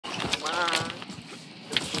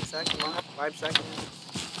seconds left. 5 seconds.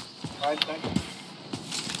 5 seconds.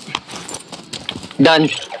 Done.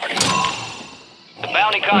 The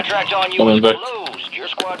bounty contract on you is closed. Your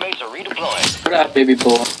squad mates are redeployed. What up, baby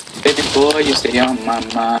boy? Baby boy, you stay on my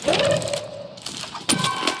mind.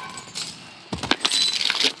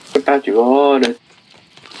 Without you all the...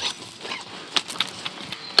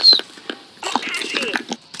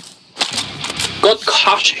 Got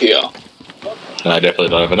caught here. I definitely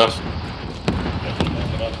don't have enough.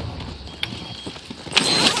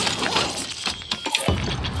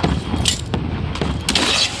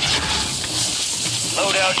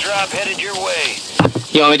 Loadout drop headed your way.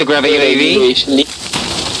 You want me to grab a UAV?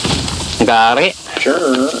 Got it.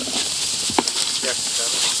 Sure. Yes,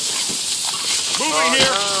 7. Moving here.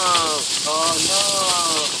 No. Oh no.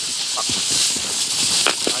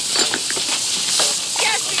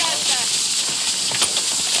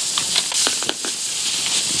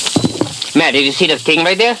 Matt, did you see the king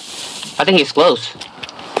right there? I think he's close.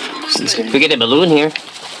 We get a balloon here.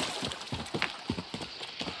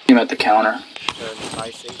 I'm at the counter. I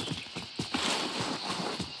see.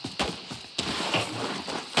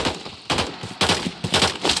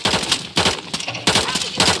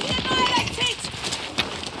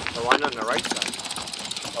 The one on the right side.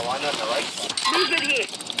 The one on the right side. Move it here.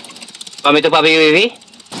 Want me to pop a UAV?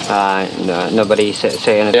 No, nobody say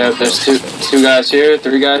anything. Yeah, there's two guys here,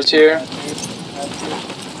 3 guys here.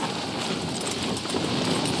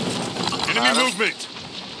 Enemy movement.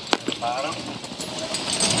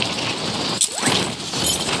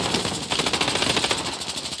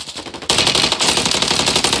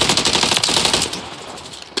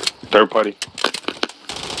 Third party.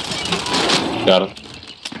 Got him.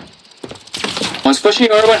 One's pushing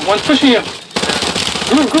you, Erwin. One's pushing you.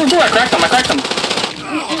 Go, I cracked him.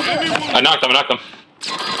 I knocked him.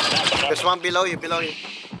 There's one below you,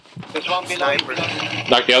 There's one below you.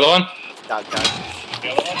 Knocked the other one? Dog. Let's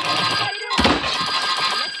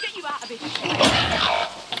get you out of it.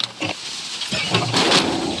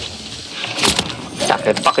 That's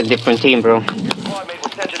a fucking different team, bro. Squad mate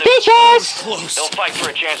was sent to the Bitches! Close. They'll fight for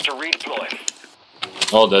a chance to redeploy.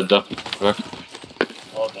 All dead though. Okay.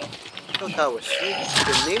 I thought that was sweet.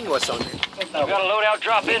 The name was on it. You got a loadout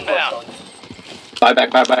drop inbound. Buy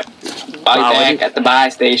back. Buy back at the buy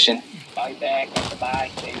station.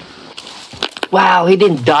 Wow, he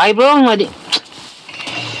didn't die, bro?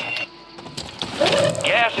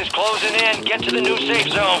 Gas is closing in. Get to the new safe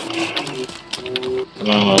zone.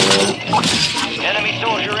 Enemy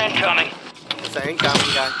soldier incoming. It's an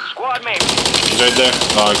incoming guy. Squad mate. He's right there.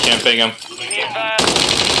 Oh, I can't ping him. Be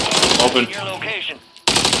advised. Open. Your location.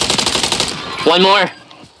 One more.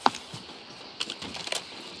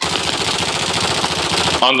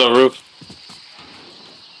 On the roof.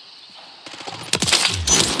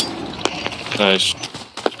 Nice.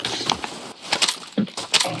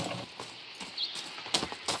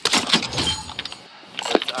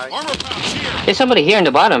 Armor pouch here. There's somebody here in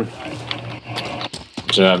the bottom.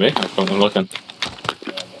 Is that me? I'm looking.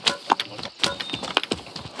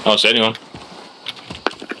 I don't see anyone.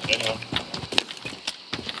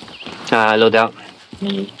 Loadout.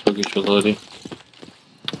 Get your loading.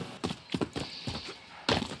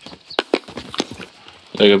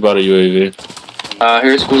 Think about a UAV.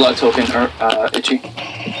 Here's Gulag token, Itchy.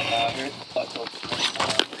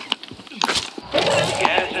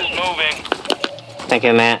 Gas is moving. Thank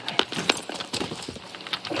you, Matt.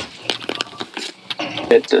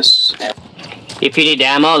 Hit this. If you need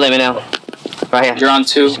ammo, let me know. Right here. You're on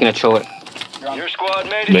 2. Just gonna throw it. Your squad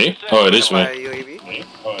mate is Me? Oh, it is me. Fire UAV.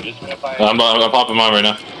 I'm popping mine right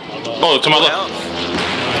now. Oh, to my left.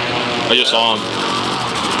 I just saw him.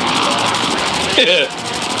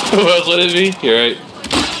 Who else would it be? You're right.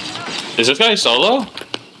 Is this guy solo?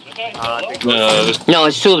 I think No,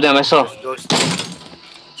 it's 2 of them, I saw. those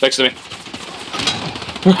Next to me.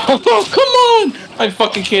 Oh, come on! I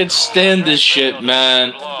fucking can't stand this shit,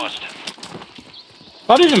 man. lost.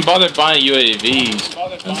 Why do you even bother buying UAVs?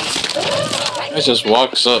 It just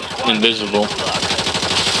walks up invisible. 5.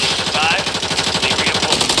 Be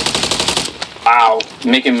reinforced. Wow.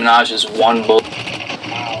 Nicki Minaj is 1 bullet.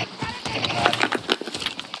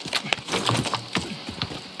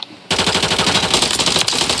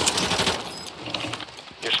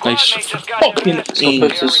 Your squad Nice mate just got fucking your ass aim.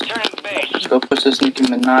 beat. They're returning to base. Let's go push this Nicki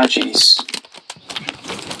Minaj's.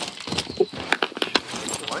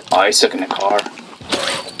 Oh, he's stuck in the car.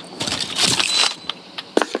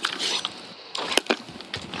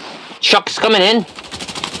 Shock's coming in.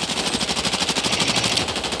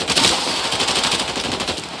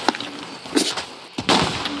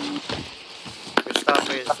 Your stuff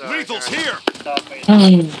is Lethal's here.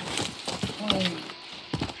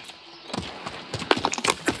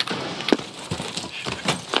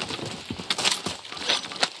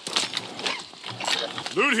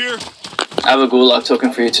 have a gulag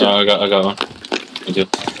token for you too. I got one. I do.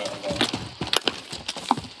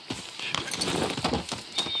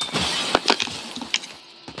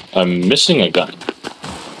 I'm missing a gun.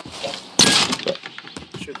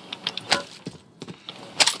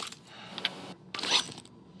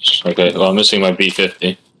 Okay, well, I'm missing my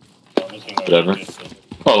B50. Whatever.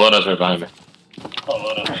 Oh, loadout's right behind me.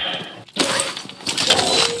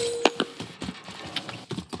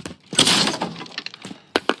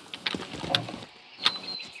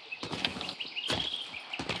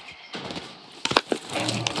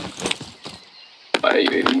 Bye,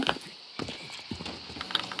 baby.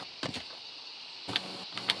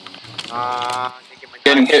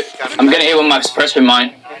 Getting hit. I'm getting hit with my suppressor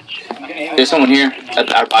mine. There's someone here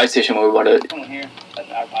at our buy station where we bought it.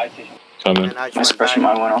 Coming. My suppressor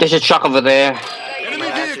mine went off. There's a truck over there.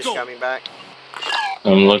 Enemy vehicle. Coming back.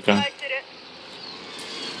 I'm looking.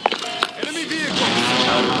 Enemy vehicle.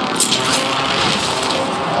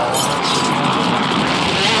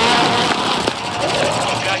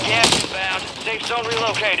 Got gas inbound. Safe zone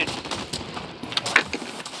relocated.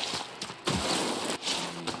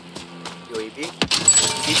 UAV.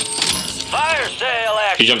 Fire sale He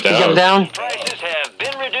action. jumped He out. jumped down. Prices have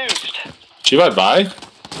been reduced. She might buy?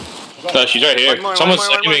 No, she's right here. One more, Someone's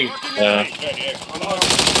one more, aiming.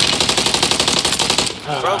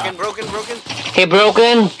 Broken. Hey,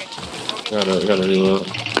 broken. Gotta reload.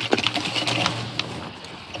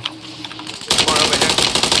 More over here.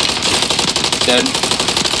 Dead.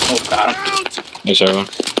 Oh, got him. Nice, everyone.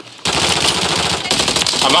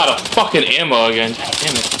 I'm out of fucking ammo again. God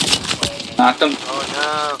damn it. Knocked him. Oh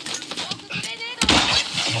no.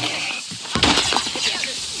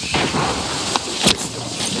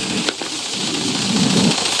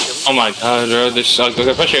 Oh my god, bro. This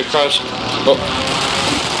especially across. Oh.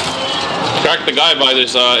 Crack the guy by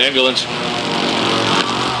this ambulance.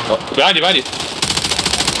 Oh, behind you.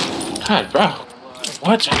 God, bro.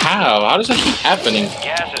 What? How? How does that keep happening?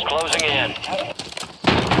 Gas is closing in.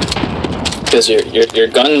 Because your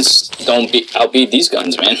guns don't outbeat these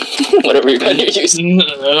guns, man. Whatever your gun you're using.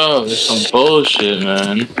 No, this is some bullshit,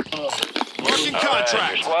 man. Marking Your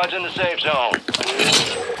contract. squad's in the safe zone.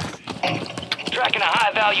 Tracking a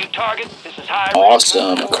high-value target. This is high.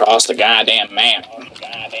 Awesome. Across the goddamn map.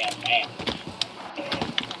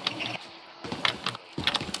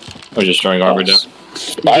 I'm just throwing armor down.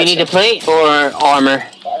 Do you need a plate or armor?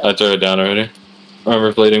 I threw it down already.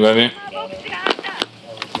 Armor plating by me.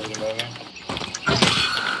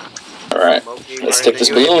 Alright. Let's take this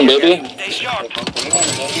balloon, baby. Stay sharp.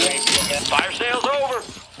 Fire sale's over.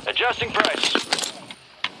 Adjusting price.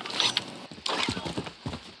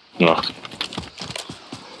 No.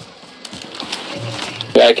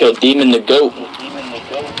 Gotta kill Demon the Goat.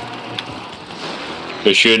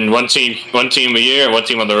 They're shooting one team a year, and one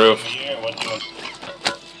team on the roof.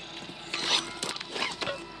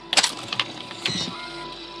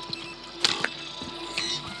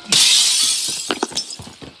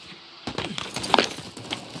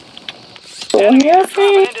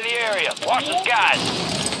 Dropping into the area. Watch the skies.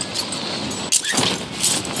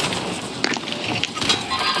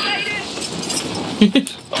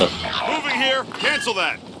 Moving here. Cancel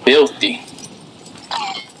that. Filthy.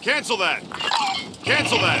 Cancel that.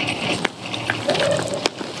 Cancel that.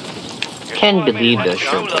 Can't believe this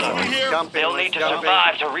shit. Moving here. They'll need to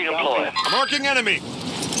survive to redeploy. Marking enemy.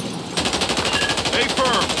 Stay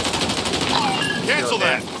firm. Cancel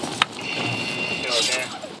that.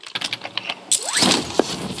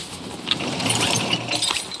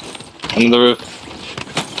 On the roof.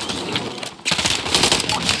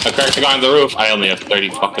 I cracked the guy on the roof. I only have 30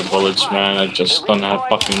 fucking bullets, man. I just don't have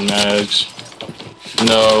fucking mags.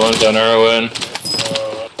 No, one's on heroin.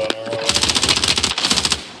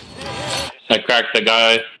 I cracked the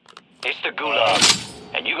guy. It's the Gulag,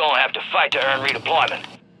 and you're gonna have to fight to earn redeployment.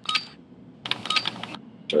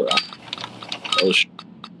 Oh, shit.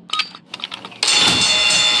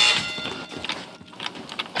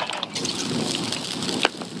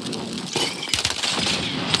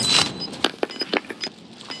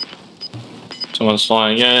 Someone's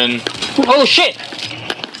flying in. Oh shit!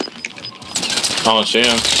 I don't see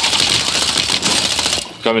him.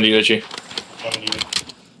 Coming to you, Itchy.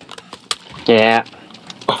 Yeah.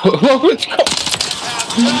 Let's go.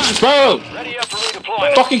 Bro! Ready up for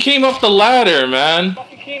redeployment. Fucking came up the ladder, man.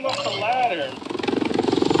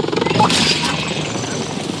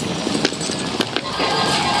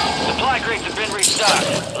 Supply crates have been restocked.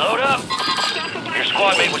 Load up. Your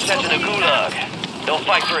squad mate was sent to the Gulag. They'll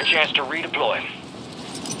fight for a chance to redeploy.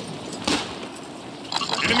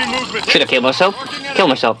 Enemy movement. Should have killed myself. Kill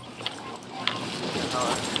myself.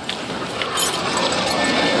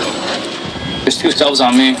 There's 2 selves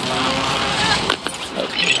on me. Squad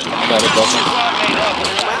mate up.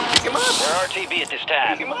 Pick him up. They're RTB at this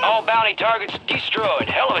time. All bounty targets destroyed.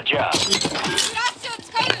 Hell of a job.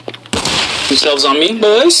 2 selves on me,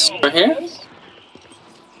 boys. Right here.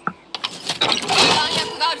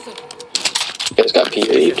 You guys got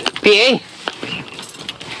PA'd. PA.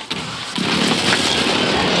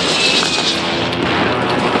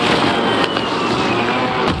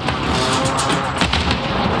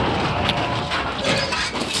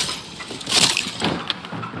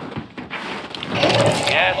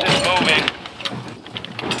 Gas is moving.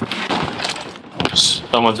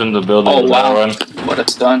 Someone's in the building. Oh wow, Run. what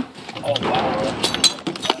it's done. Squad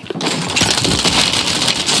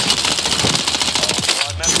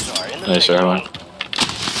members are in the Nice, safe everyone. zone.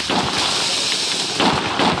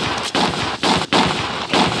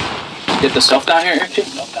 Get the self down here, actually.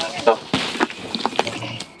 Oh.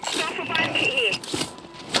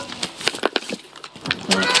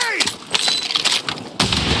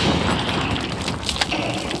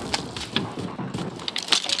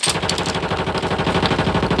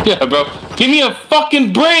 Yeah, bro. Give me a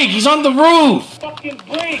fucking break. He's on the roof. Oh,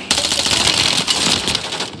 man.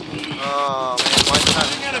 One shot.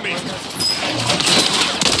 Enemy.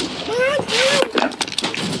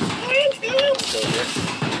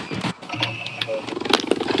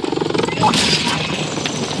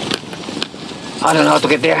 I don't know how to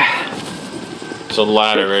get there. There's a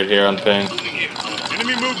ladder right here on ping.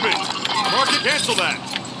 Enemy movement. Mark it. Cancel that.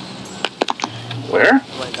 Where?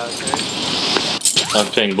 Went downstairs. On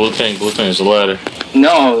ping, blue ping is a ladder.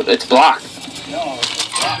 No, it's blocked.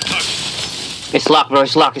 It's locked, bro.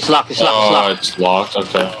 It's locked. It's locked. It's locked. It's locked. It's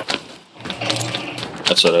locked. Okay.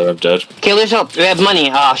 That's it. I'm dead. Killers up. We have money.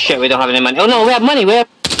 Oh shit, we don't have any money. Oh no, we have money. We have.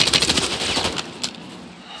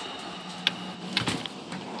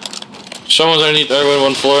 Someone's underneath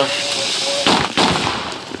everyone, 1 floor.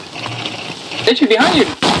 Hit you behind you.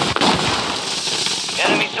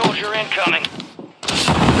 Enemy soldier incoming.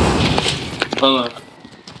 Hold on.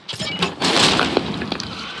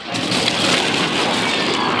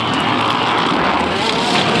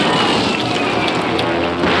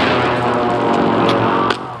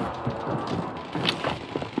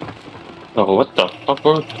 Oh, what the fuck,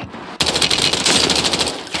 bro?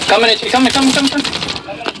 Coming at you, coming.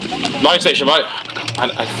 My station, I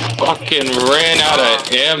fucking ran out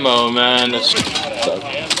of ammo, man. That's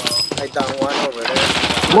I down one over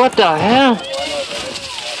there. What the hell?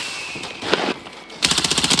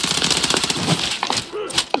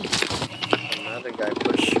 Another guy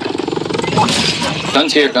push.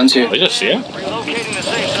 Guns here. I just see him. Relocating the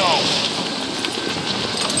safe zone.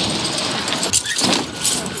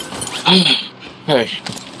 Hey.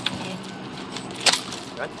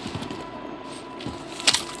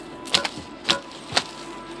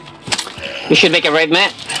 We should make it right,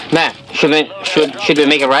 Matt. Matt, should we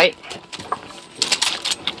make it right?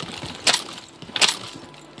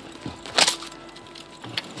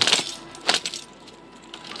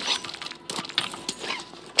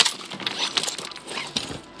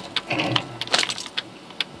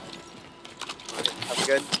 I'm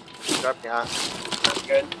good. Drop me out. I'm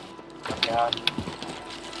good. Yeah.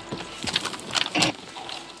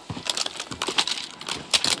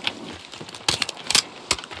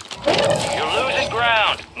 You're losing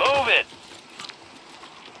ground. Move it.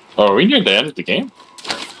 Oh, are we near the end of the game?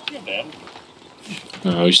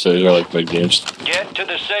 No, we still got like mid games. Get to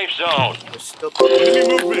the safe zone. There's still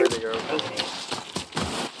Enemy movement. earlier.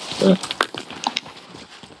 Yeah.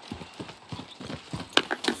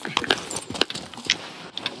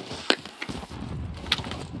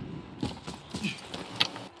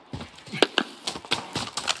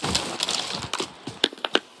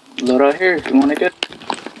 Load out here if you want to get.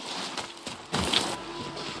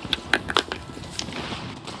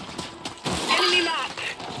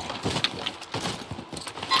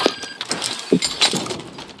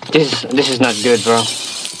 This is not good, bro.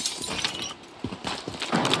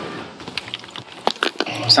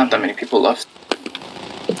 There's not that many people left.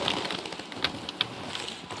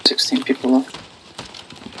 16 people left.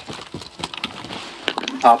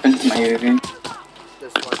 Hopping my UAV.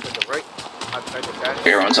 This one to the right. Outside the guy.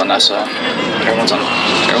 Everyone's on that side. Everyone's on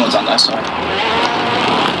that side.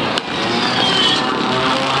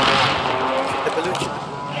 The balloon.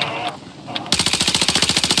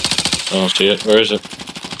 I don't see it. Where is it?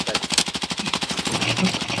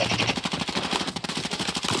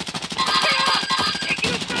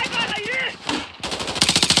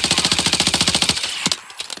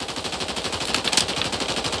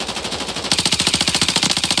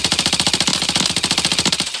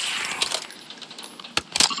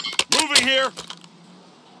 Moving here.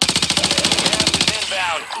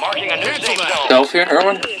 inbound. Marking a new Cancel safe that. zone. Self here,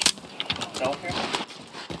 Erwin?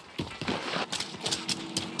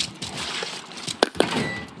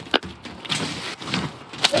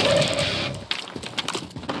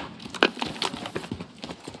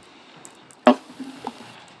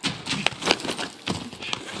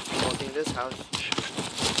 Holding this house.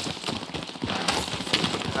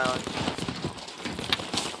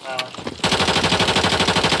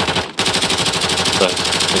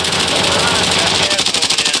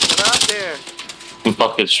 Get out there. I'm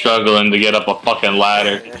fucking struggling to get up a fucking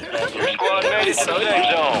ladder. Your squad made it to the safe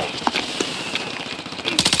zone.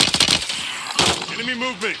 Enemy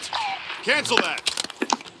movement. Cancel that.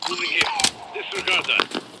 Moving here. Disregard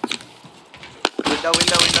that. Window.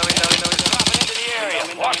 Dropping into the area.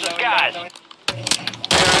 Watch the skies.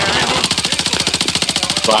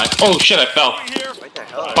 Fine. Oh shit, I fell. Moving here. What the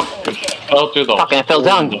hell? Fucking fell through the Fucking I fell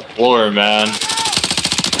down. the floor, man.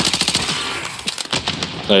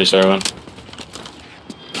 Nice, Erwin.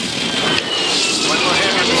 One more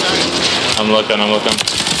here on the side. I'm looking.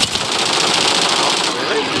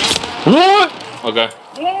 What? Okay.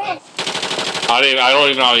 I don't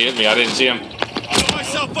even know how he hit me. I didn't see him. Put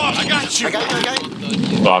myself up. I got you. I got you.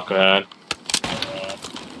 Fuck, man.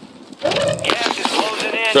 Gas is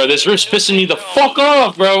closing in. Bro, this roof's pissing me the fuck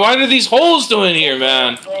off, bro. Why are these holes doing here,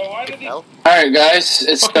 man? Hell. Alright, guys.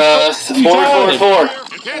 It's 444.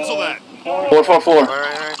 Cancel that. 444.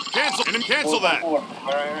 Alright. Cancel that.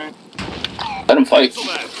 Let him fight.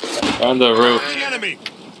 Cancel that. On the roof. The enemy.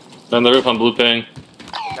 On the roof on blue ping.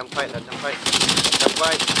 Let them fight.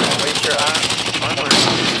 Waste your armor.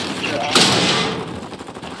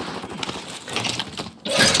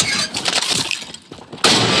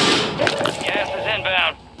 Gas is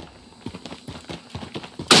inbound.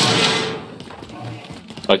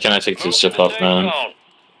 Why can't I take this ship up, man? Zone.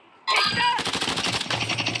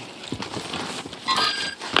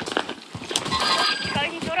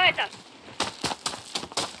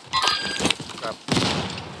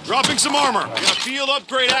 Dropping some armor. We got a field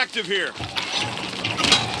upgrade active here.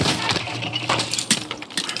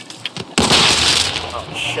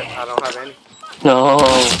 Oh shit, I don't have any. No.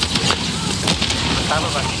 Time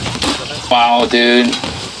of us. Wow, dude.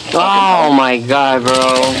 Oh my god,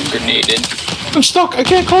 bro. Grenaded. I'm stuck. I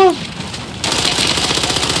can't climb.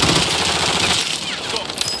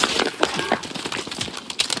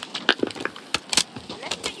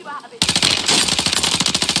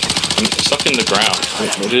 I'm stuck in the ground.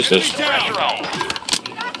 What is this? Pressure on.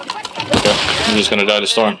 Okay, I'm just gonna die to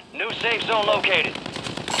storm. New safe zone located.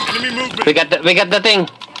 Enemy movement. We got the thing.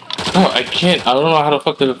 No, I can't. I don't know how to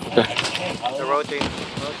fuck it. Okay. The rotate.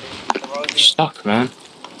 I'm stuck, man.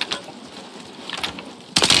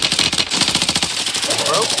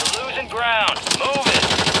 You're losing ground. Move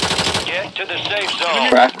it. Get to the safe zone.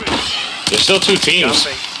 Crack. There's still two teams.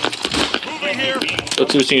 Moving here.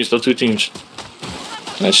 Still two teams.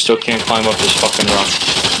 And I still can't climb up this fucking rock.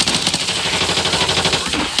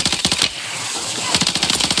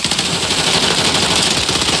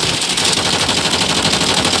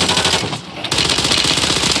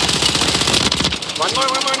 One more,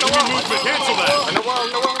 no Enemy wall. movement. Cancel that. No wall.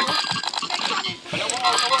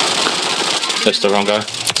 That's the wrong guy.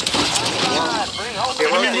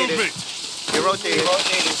 Enemy movement. He rotated.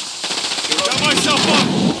 Got myself up.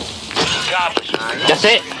 Copy. That's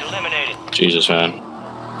it. Eliminated. Jesus, man.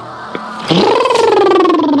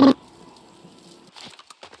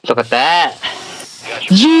 Look at that. Got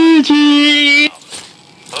your GG.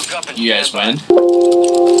 hook up and You guys stand win. by.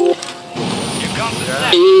 Here comes the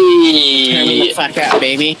set. Turn me the fuck out,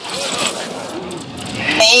 baby.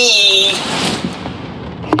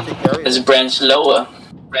 This Brent's lower.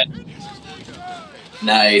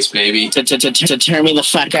 Nice, baby. Turn me the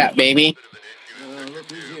fuck out, baby.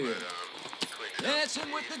 Look who's here.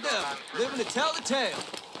 Dancing with the devil, living to tell the tale.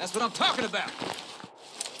 That's what I'm talking about.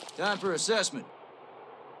 Time for assessment.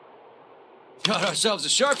 Got ourselves a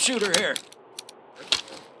sharpshooter here.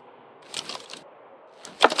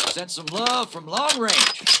 Sent some love from long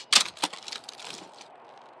range.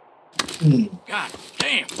 God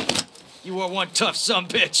damn. You are one tough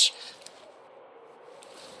sumbitch.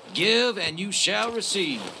 Give and you shall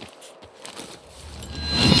receive.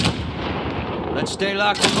 Let's stay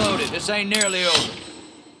locked and loaded. This ain't nearly over.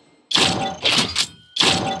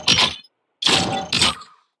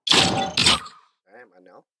 Damn, I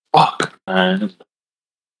know. Fuck, man.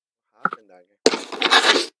 Happened that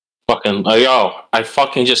game. Fucking, yo, I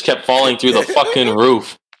fucking just kept falling through the fucking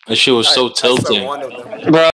roof. That shit was so I saw tilting. one of them. Bro.